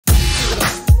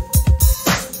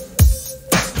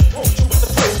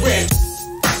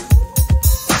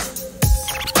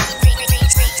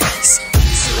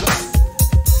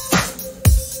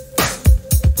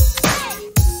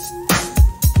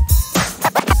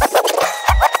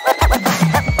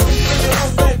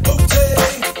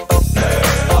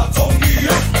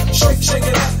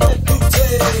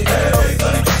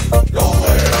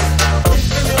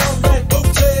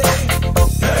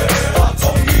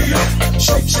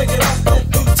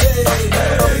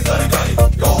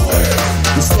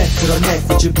You're stacked to the neck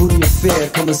with your booty affair.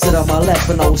 Come and sit on my lap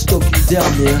and I will stroke you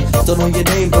down there. Don't know your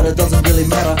name, but it doesn't really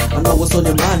matter. I know what's on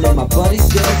your mind and my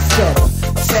body's getting fat.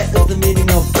 Fat is the meaning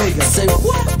of bigger. Say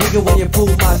what? Nigga, when you pull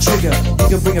my trigger, you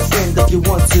can bring a friend if you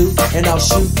want to, and I'll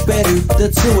shoot better the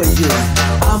two of you.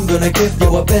 I'm gonna give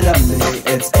you a bit of me.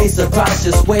 It's a surprise,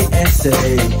 just wait and see.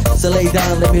 So lay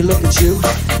down and let me look at you,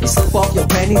 and slip off your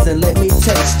panties and let me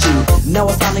taste you. Now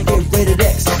it's time to get rated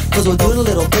X, cause we're doing a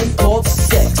little thing called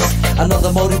sex.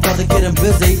 Another motive for getting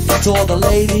busy. To all the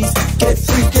ladies, get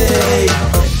freaky.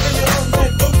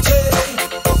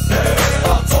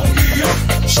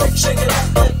 Shake, shake it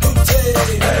out that booty.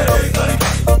 Hey, honey,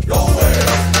 your way.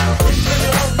 Bring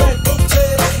it on that booty.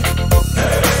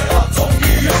 Hey, I told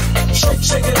you. Shake,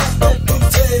 shake it out that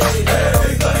booty.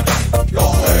 Hey, honey,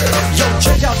 your way. Yo,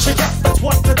 check out, that's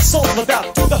what it's all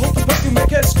about. Do the hokey pokey,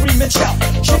 make her scream and shout.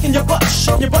 Shaking your butt,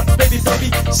 baby,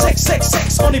 baby. Sex, sex,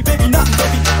 sex, honey, baby, nothing,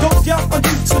 baby. Go down on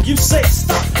you till you say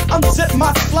stop. Unzip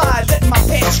my fly, let my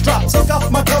pants drop. Take off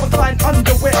my Calvin Klein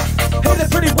underwear. Hey, the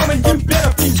pretty woman, you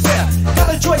better beware.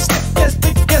 Got a joystick as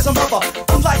big as a mother.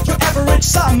 Unlike your average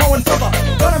Samoan brother.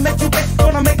 Gonna make you wet,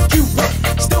 gonna make you wet.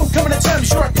 Still coming to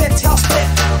terms, you're a penthouse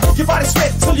pet. Your body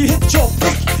sweat till you hit your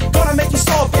peak. Gonna make you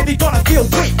sore, baby, gonna feel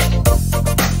weak.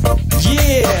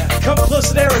 Yeah, come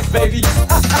closer to Eric, baby.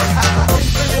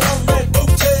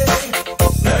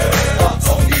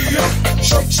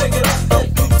 Shake, shake it out that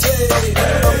booty. Hey,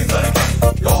 honey,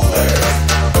 your way.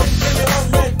 Bring it on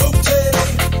that booty.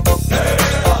 Hey,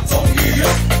 I told you.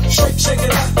 Shake, shake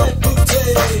it out that booty.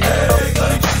 Hey,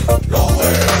 honey, your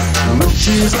way.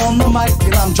 Richie's on the mic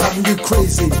and I'm driving you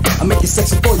crazy. I make it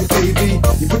sexy for you, baby.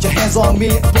 You put your hands on me,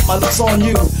 I put my lips on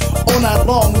you. All night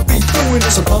long we'll be doing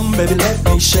this. So come, baby, let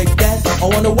me shake that. I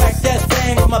wanna whack that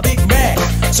thing with my Big Mac.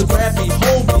 So grab me,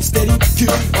 hold me steady, cue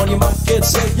on your mic and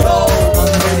say, yo,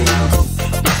 I'm ready.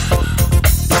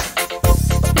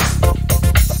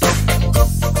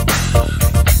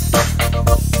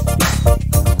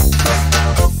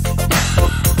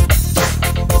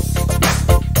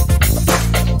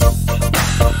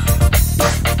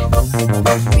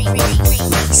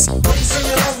 Remix.